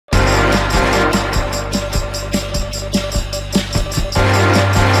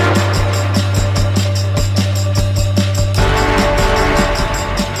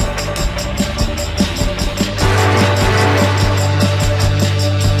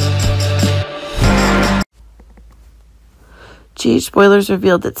GH spoilers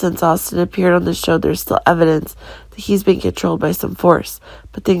revealed that since Austin appeared on the show, there's still evidence that he's being controlled by some force,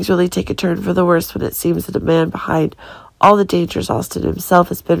 but things really take a turn for the worse when it seems that a man behind all the dangers Austin himself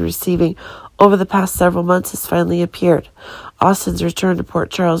has been receiving over the past several months has finally appeared. Austin's return to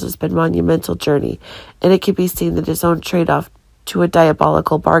Port Charles has been a monumental journey, and it can be seen that his own trade-off to a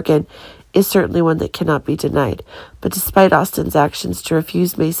diabolical bargain is certainly one that cannot be denied. But despite Austin's actions to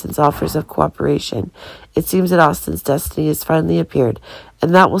refuse Mason's offers of cooperation, it seems that Austin's destiny has finally appeared,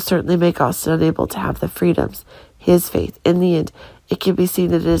 and that will certainly make Austin unable to have the freedoms, his faith. In the end, it can be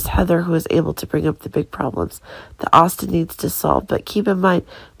seen that it is Heather who is able to bring up the big problems that Austin needs to solve. But keep in mind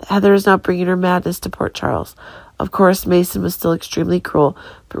that Heather is not bringing her madness to Port Charles. Of course, Mason was still extremely cruel,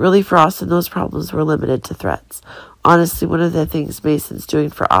 but really for Austin, those problems were limited to threats. Honestly, one of the things Mason's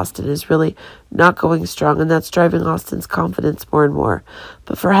doing for Austin is really not going strong, and that's driving Austin's confidence more and more.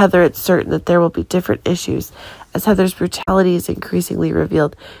 But for Heather, it's certain that there will be different issues, as Heather's brutality is increasingly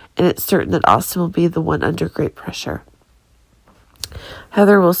revealed, and it's certain that Austin will be the one under great pressure.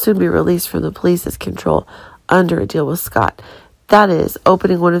 Heather will soon be released from the police's control under a deal with Scott. That is,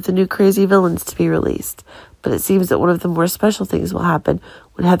 opening one of the new crazy villains to be released. But it seems that one of the more special things will happen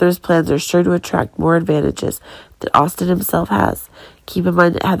when Heather's plans are sure to attract more advantages that Austin himself has. Keep in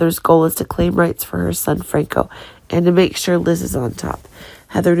mind that Heather's goal is to claim rights for her son Franco and to make sure Liz is on top.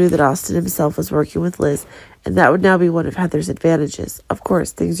 Heather knew that Austin himself was working with Liz, and that would now be one of Heather's advantages. Of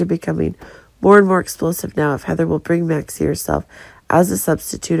course, things are becoming more and more explosive now if Heather will bring Maxie herself as a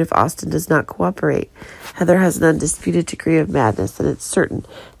substitute if Austin does not cooperate. Heather has an undisputed degree of madness, and it's certain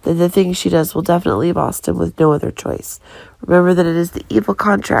that the things she does will definitely leave Austin with no other choice. Remember that it is the evil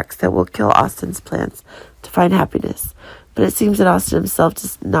contracts that will kill Austin's plans to find happiness. But it seems that Austin himself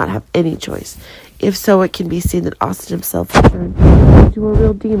does not have any choice. If so, it can be seen that Austin himself will turn into a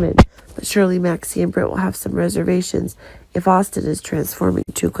real demon. But surely Maxie and Britt will have some reservations if Austin is transforming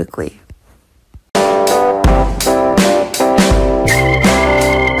too quickly.